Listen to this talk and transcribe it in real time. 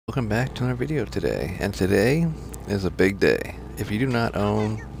Welcome back to another video today, and today is a big day. If you do not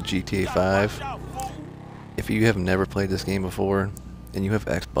own GTA 5, if you have never played this game before, and you have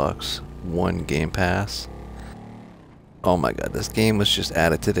Xbox One Game Pass, oh my god, this game was just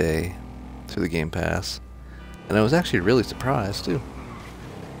added today to the Game Pass, and I was actually really surprised too,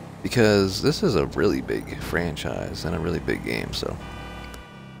 because this is a really big franchise and a really big game, so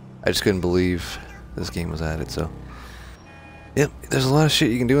I just couldn't believe this game was added. So yep, there's a lot of shit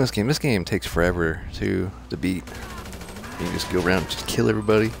you can do in this game. This game takes forever to beat. You can just go around and just kill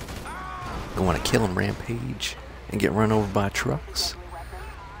everybody. You want to kill them, rampage, and get run over by trucks.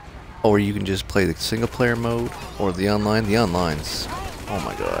 Or you can just play the single player mode or the online. The online's, oh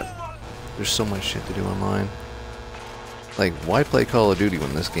my god, there's so much shit to do online. Like, why play Call of Duty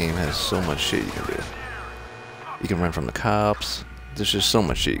when this game has so much shit you can do? You can run from the cops. There's just so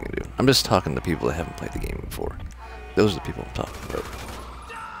much shit you can do. I'm just talking to people that haven't played the game before. Those are the people I'm talking about.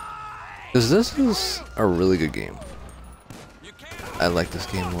 Because this is a really good game. I like this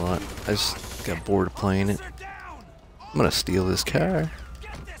game a lot. I just got bored of playing it. I'm gonna steal this car.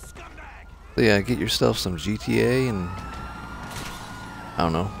 So yeah, get yourself some GTA and I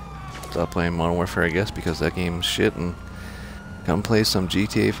don't know. Stop playing Modern Warfare, I guess, because that game's shit, and come play some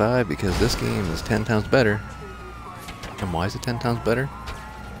GTA 5 because this game is 10 times better. And why is it 10 times better?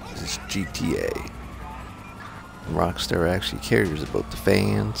 Because it's GTA. Rockstar actually cares about the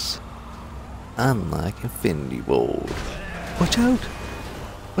fans, unlike Infinity Ward. Watch out!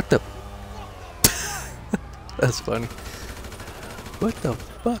 What the? That's funny. What the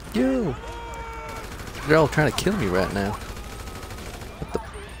fuck, yo? They're all trying to kill me right now. What the?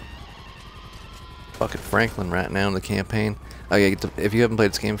 Fucking Franklin right now in the campaign. Oh yeah, if you haven't played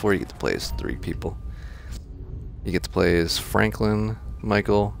this game before, you get to play as 3 people. You get to play as Franklin,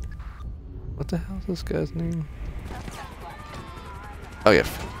 Michael. What the hell is this guy's name? Oh yeah,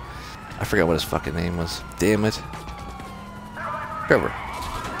 I forgot what his fucking name was. Damn it. Trevor.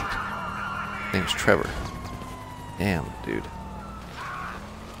 Name's Trevor. Damn, dude.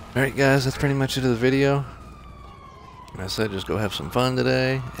 Alright guys, that's pretty much it of the video. Like I said, just go have some fun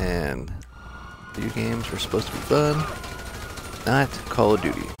today, and video games are supposed to be fun, not Call of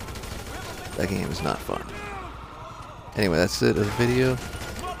Duty. That game is not fun. Anyway, that's it of the video,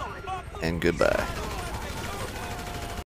 and goodbye.